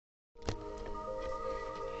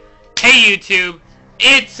Hey YouTube,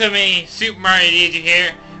 it's me, Super Mario DJ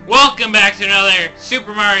here. Welcome back to another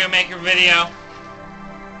Super Mario Maker video.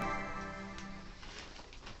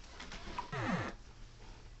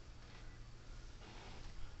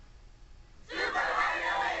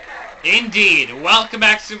 Indeed, welcome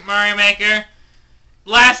back to Super Mario Maker.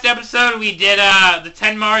 Last episode we did the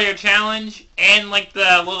 10 Mario challenge and like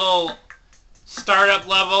the little startup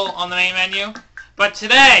level on the main menu. But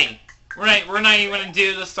today, we're not even going to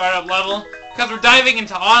do the startup level because we're diving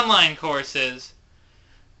into online courses.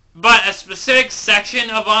 But a specific section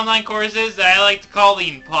of online courses that I like to call the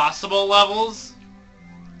impossible levels.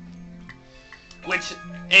 Which,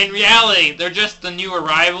 in reality, they're just the new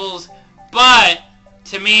arrivals. But,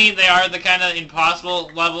 to me, they are the kind of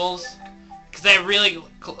impossible levels. Because they have really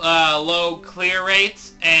low clear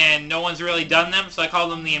rates, and no one's really done them, so I call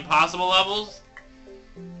them the impossible levels.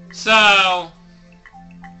 So,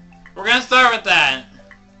 we're going to start with that.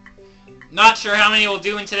 Not sure how many we'll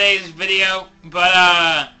do in today's video,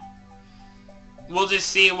 but we'll just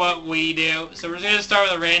see what we do. So we're just going to start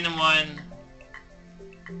with a random one.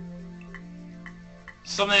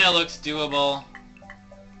 Something that looks doable.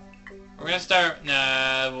 We're going to start...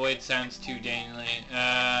 Nah, void sounds too dangly.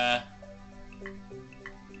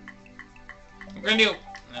 We're going to do...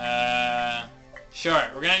 Sure,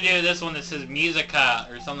 we're going to do this one that says Musica,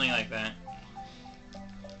 or something like that.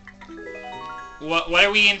 What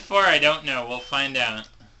are we in for? I don't know. We'll find out.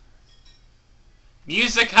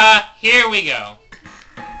 Musica, here we go.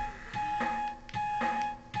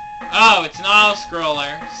 Oh, it's an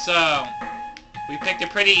auto-scroller, so we picked a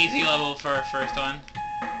pretty easy level for our first one.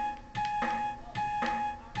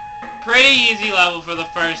 Pretty easy level for the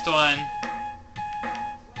first one.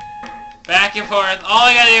 Back and forth. All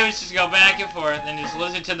I gotta do is just go back and forth and just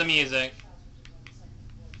listen to the music.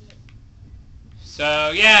 So,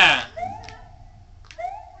 yeah.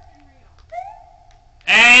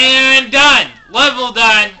 And done! Level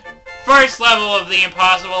done! First level of the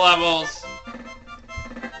impossible levels.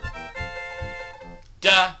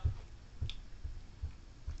 Duh.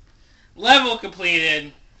 Level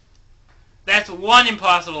completed. That's one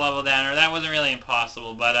impossible level down, or that wasn't really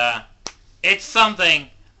impossible, but it's something.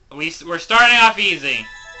 We're starting off easy.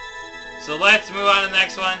 So let's move on to the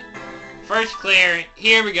next one. First clear.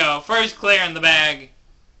 Here we go. First clear in the bag.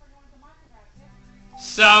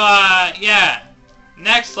 So, yeah.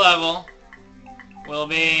 Next level will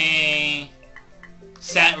be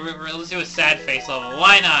sad. Let's do a sad face level.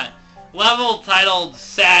 Why not? Level titled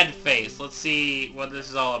Sad Face. Let's see what this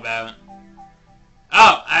is all about.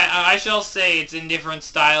 Oh, I shall say it's in different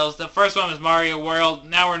styles. The first one was Mario World.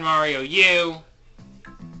 Now we're in Mario U.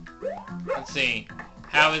 Let's see.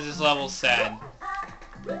 How is this level sad?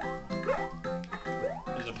 There's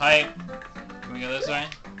a pipe. Can we go this way?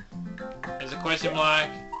 There's a question block.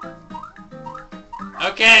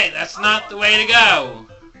 Okay, that's not the way to go.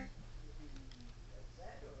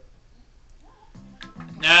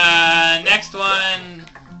 Next one.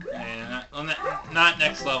 Not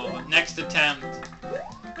next level, but next attempt.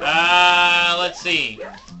 Let's see.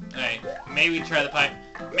 Alright, maybe try the pipe.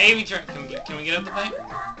 Maybe try. Can we get up the pipe?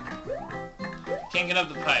 Can't get up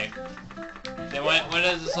the pipe. Then what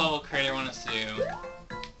does this level creator want us to do?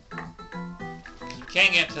 You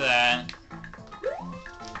can't get to that.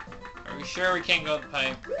 Are we sure we can't go with the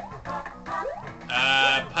pipe?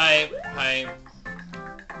 Pipe. Am I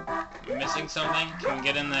missing something? Can we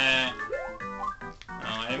get in there?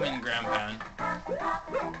 Oh, I'm in ground pound.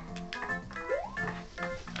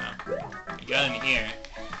 Oh, we got in here.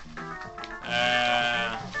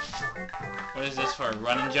 What is this for?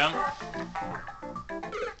 Run and jump?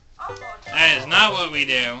 That is not what we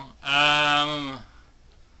do. I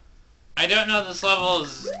don't know if this level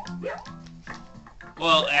is...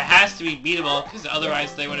 Well, it has to be beatable, because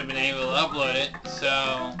otherwise they would have been able to upload it,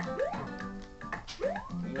 so...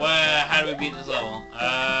 How do we beat this level?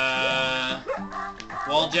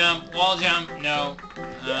 Wall jump, no.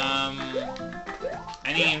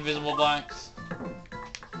 Any invisible blocks?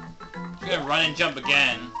 I'm gonna run and jump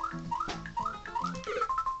again.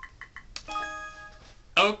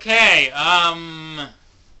 Okay, I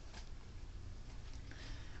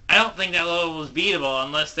don't think that level was beatable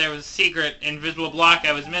unless there was a secret invisible block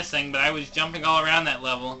I was missing, but I was jumping all around that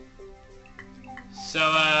level. So,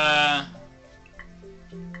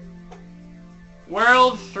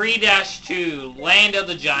 World 3-2, Land of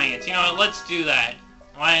the Giants. You know what, let's do that.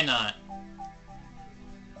 Why not?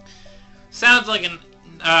 Sounds like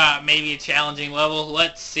maybe a challenging level.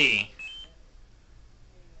 Let's see.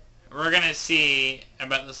 We're gonna see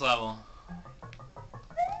about this level.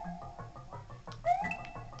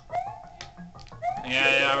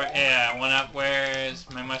 Yeah, one up. Where's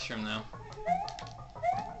my mushroom, though?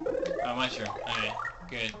 Oh, mushroom. Okay,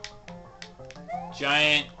 good.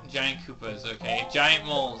 Giant Koopas, okay. Giant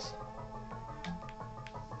moles.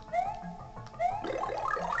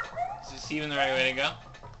 Is this even the right way to go?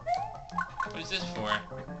 What is this for?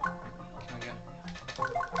 Can we go?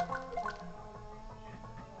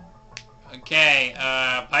 Okay,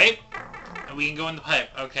 pipe? We can go in the pipe,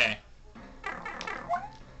 okay.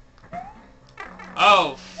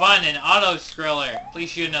 Oh, fun, an auto scroller. Please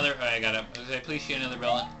shoot another. Oh, I got it. I was like, please shoot another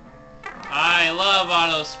bullet. I love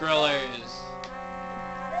auto scrollers.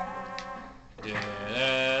 Da,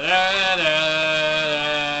 da, da, da.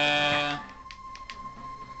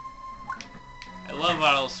 I love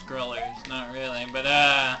auto scrollers. Not really, but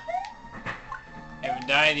I haven't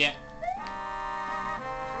died yet.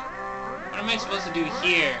 What am I supposed to do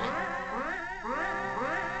here?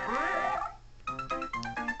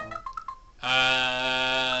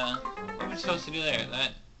 What am I supposed to do there? There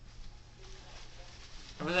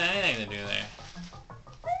wasn't anything to do there.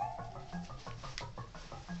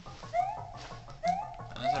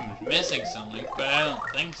 Unless I'm missing something, but I don't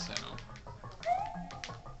think so.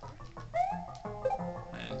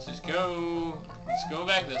 Let's go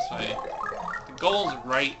back this way. The goal's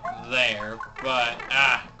right there, but,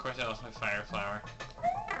 of course I lost my fire flower.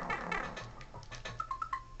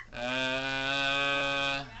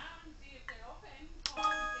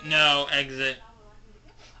 No, exit.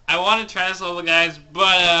 I want to try this level, guys,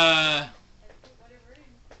 but,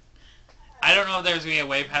 I don't know if there's going to be a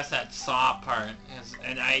way past that saw part,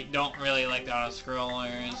 and I don't really like the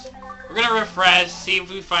auto-scrollers. We're going to refresh, see if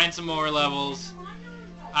we find some more levels.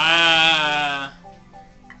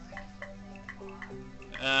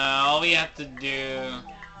 All we have to do...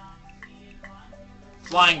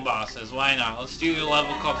 Flying bosses, why not? Let's do a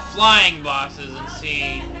level called Flying Bosses and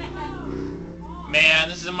see... Man,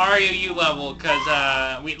 this is a Mario U level, because,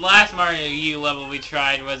 last Mario U level we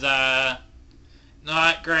tried was,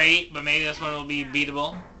 not great, but maybe this one will be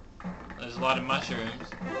beatable. There's a lot of mushrooms.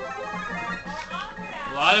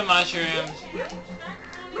 A lot of mushrooms.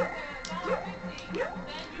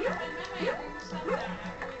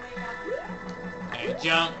 Okay,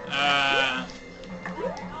 jump,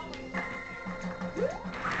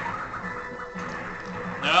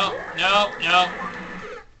 No.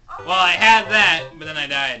 Well, I had that, but then I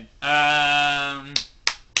died.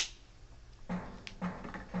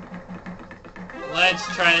 Let's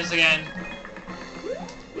try this again.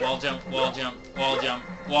 Wall jump, wall jump, wall jump,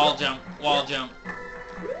 wall jump, wall jump.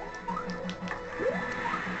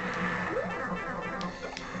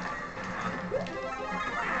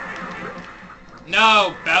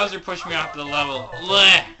 No! Bowser pushed me off the level.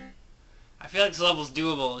 Blech. I feel like this level's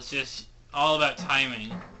doable. It's just all about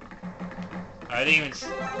timing. I didn't even...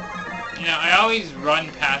 You know, I always run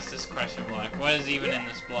past this question block. What is even in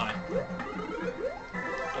this block?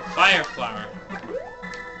 A fire flower.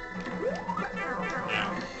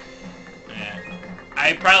 Yeah.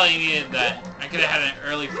 I probably needed that. I could have had an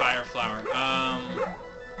early fire flower.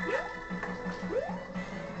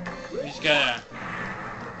 We just gotta...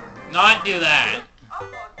 Not do that.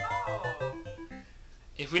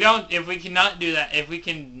 If we cannot do that, if we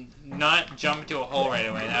can not jump into a hole right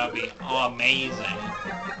away, that would be amazing.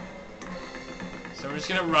 So we're just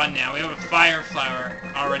gonna run now. We have a fire flower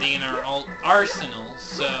already in our arsenal,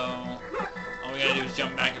 so all we gotta do is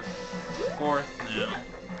jump back and forth now.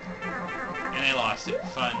 And I lost it.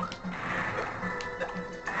 Fun.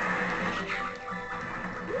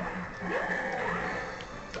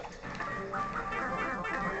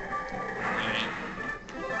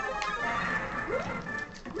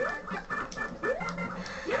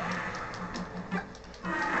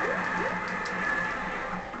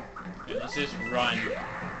 Let's just run.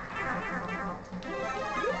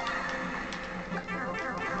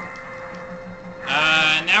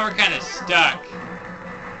 Now we're kind of stuck.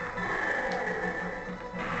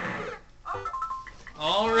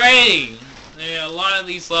 Alrighty! Yeah, a lot of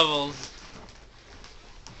these levels.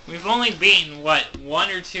 We've only beaten, what,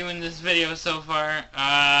 1 or 2 in this video so far?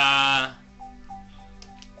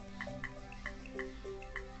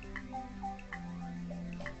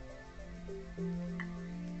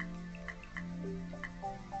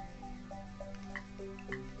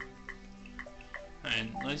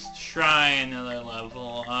 Alright, let's try another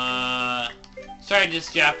level. Try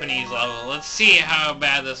this Japanese level. Let's see how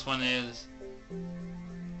bad this one is.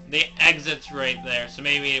 The exit's right there, so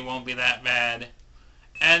maybe it won't be that bad.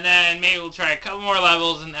 And then maybe we'll try a couple more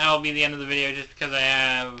levels, and that'll be the end of the video, just because I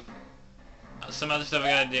have some other stuff I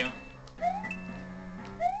gotta do.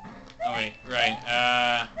 Oh wait,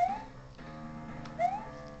 right.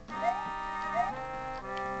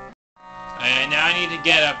 And now I need to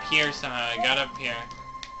get up here somehow. I got up here.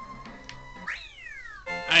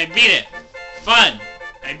 I beat it! Fun!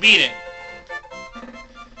 I beat it!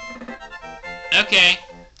 Okay.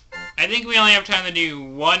 I think we only have time to do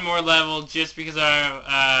one more level just because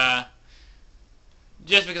my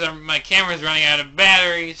camera's running out of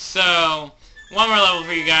battery. So, one more level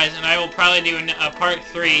for you guys, and I will probably do a part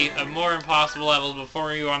 3 of more impossible levels before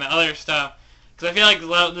we go on to other stuff. Because I feel like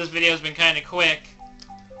this video has been kind of quick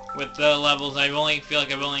with the levels. I feel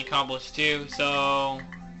like I've only accomplished 2. So,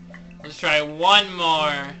 let's try one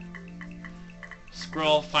more.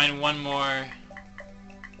 Scroll, find one more.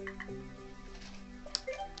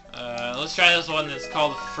 Let's try this one that's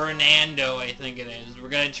called Fernando, I think it is. We're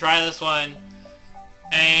gonna try this one,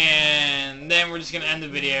 and then we're just gonna end the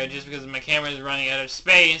video just because my camera is running out of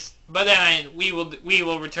space. But then we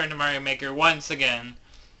will return to Mario Maker once again,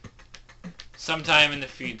 sometime in the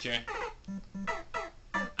future.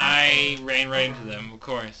 I ran right into them, of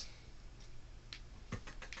course.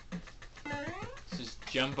 Let's just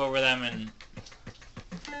jump over them and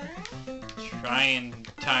try and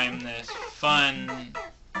time this. Fun.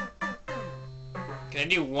 Can I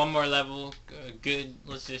do one more level? Good.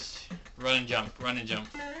 Let's just run and jump. Run and jump.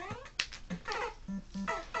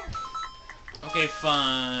 Okay,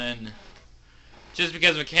 fun. Just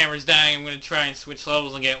because my camera's dying, I'm going to try and switch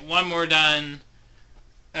levels and get one more done.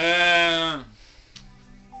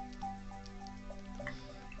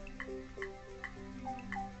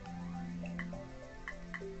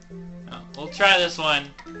 We'll try this one.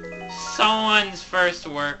 Someone's first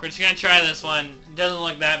work. We're just going to try this one. It doesn't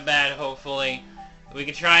look that bad, hopefully. We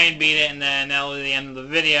can try and beat it, and then that'll be the end of the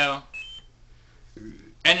video.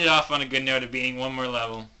 End it off on a good note of beating one more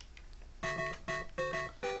level.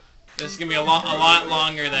 This is going to be a lot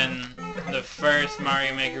longer than the first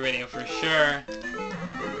Mario Maker video for sure.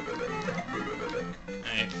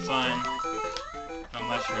 Alright, fun. A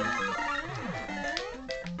mushroom.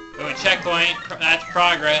 Oh, a checkpoint. That's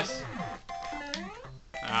progress.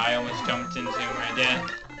 I almost jumped into him right there.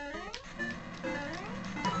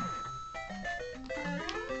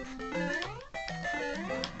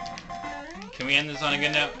 Can we end this on a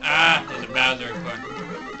good note? Ah, there's a Bowser report.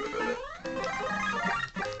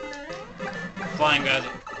 Flying Bowser.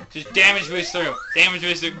 Just damage boost through. Damage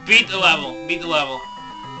boost through. Beat the level. Beat the level.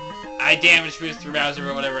 I damage boost through Bowser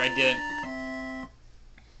or whatever I did.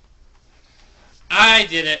 I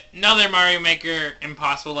did it. Another Mario Maker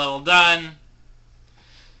impossible level done.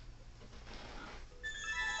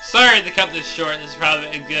 Sorry to cut this short. This is probably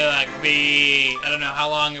I don't know how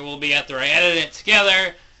long it will be after I edit it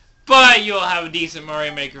together. But you will have a decent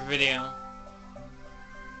Mario Maker video.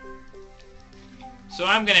 So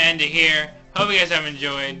I'm going to end it here. Hope you guys have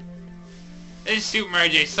enjoyed. This is Super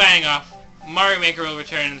Mario J signing off. Mario Maker will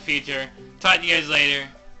return in the future. Talk to you guys later.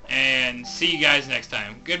 And see you guys next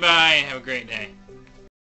time. Goodbye and have a great day.